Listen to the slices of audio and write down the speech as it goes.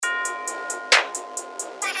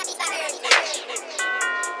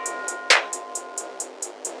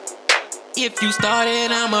If you started,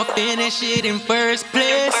 I'ma finish it in first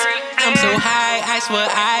place. I'm so high, I swear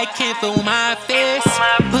I can't feel my face.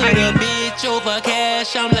 Put a bitch over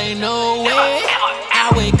cash, I'm like, no way. I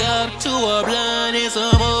wake up to a blunt and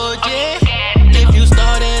some OJ. If you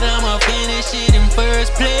started, I'ma finish it in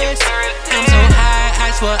first place. I'm so high, I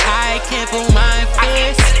swear I can't feel my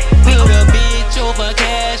face. Put a bitch over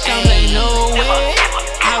cash, I'm like, no way.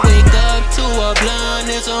 I wake up to a blunt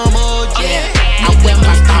and some OJ. I wear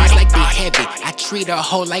my stars like they heavy. I treat her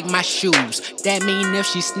hoe like my shoes. That mean if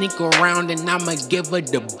she sneak around, then I'ma give her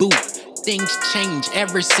the boot. Things change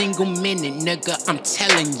every single minute, nigga, I'm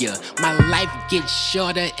telling ya. My life gets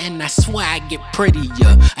shorter and I swear I get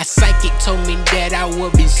prettier. A psychic told me that I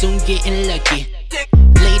would be soon getting lucky.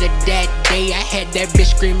 Later that day, I had that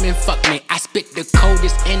bitch screaming, fuck me. I spit the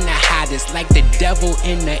coldest and the hottest, like the devil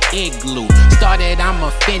in the igloo. Started,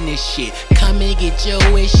 I'ma finish it. Come and get your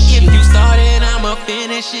wish. If you started, I'ma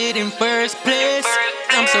finish it in first place.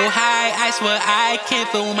 I'm so high, I swear I can't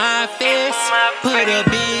feel my face. Put a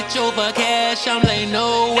bitch over cash, I'm like,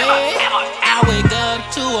 no way. I wake up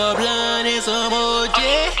to a blunt and some OJ.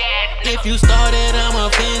 If you started, I'ma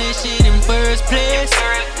finish it in first place.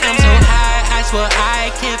 I'm so high, I swear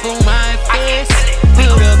I can't feel my face.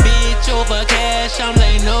 Put a bitch over cash, I'm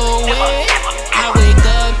like, no way. I wake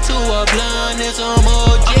up to a blunt and some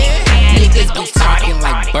OJ. Niggas be talking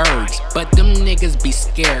like birds, but them niggas be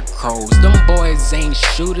scarecrows. Them boys ain't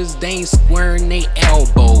shooters, they ain't squaring they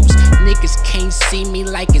elbows. Niggas can't see me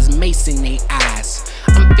like it's mace in they eyes.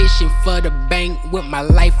 I'm fishing for the bank with my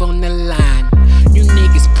life on the line. You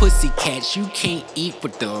niggas pussycats, you can't eat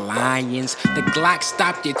with the lions. The Glock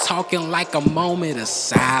stopped you talking like a moment of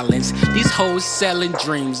silence. These hoes selling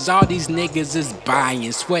dreams, all these niggas is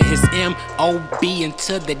buying. Swear it's M.O.B.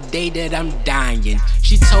 until the day that I'm dying.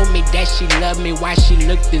 She told me that she loved me while she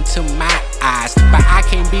looked into my eyes, but I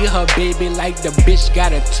can't be her baby like the bitch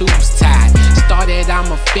got her tubes tied. Started,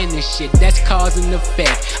 I'ma finish it, that's cause and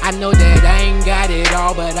effect. I know that I ain't got it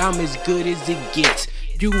all, but I'm as good as it gets.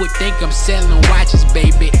 You would think I'm selling watches,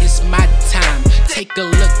 baby, it's my time. Take a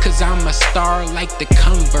look, cause I'm a star like the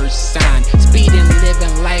Converse sign. Speeding,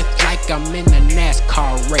 living life like I'm in a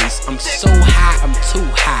NASCAR race. I'm so high, I'm too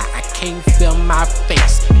high, I can't feel my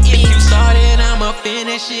face. If you started, I'ma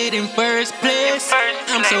finish it in first place.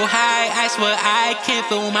 I'm so high, I swear I can't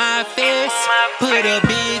feel my face. Put a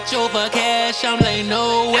bitch over cash, I'm like,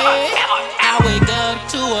 no way. I wake up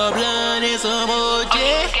to a blunt and some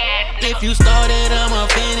OJ. If you started, I'ma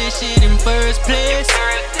finish it in first place.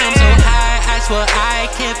 I'm so high, I swear I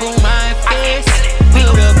can't feel my face.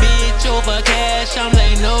 Put a bitch over cash, I'm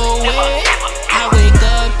like, no way. I wake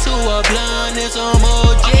up to a blunt and some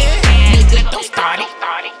OJ. Nigga, don't start it.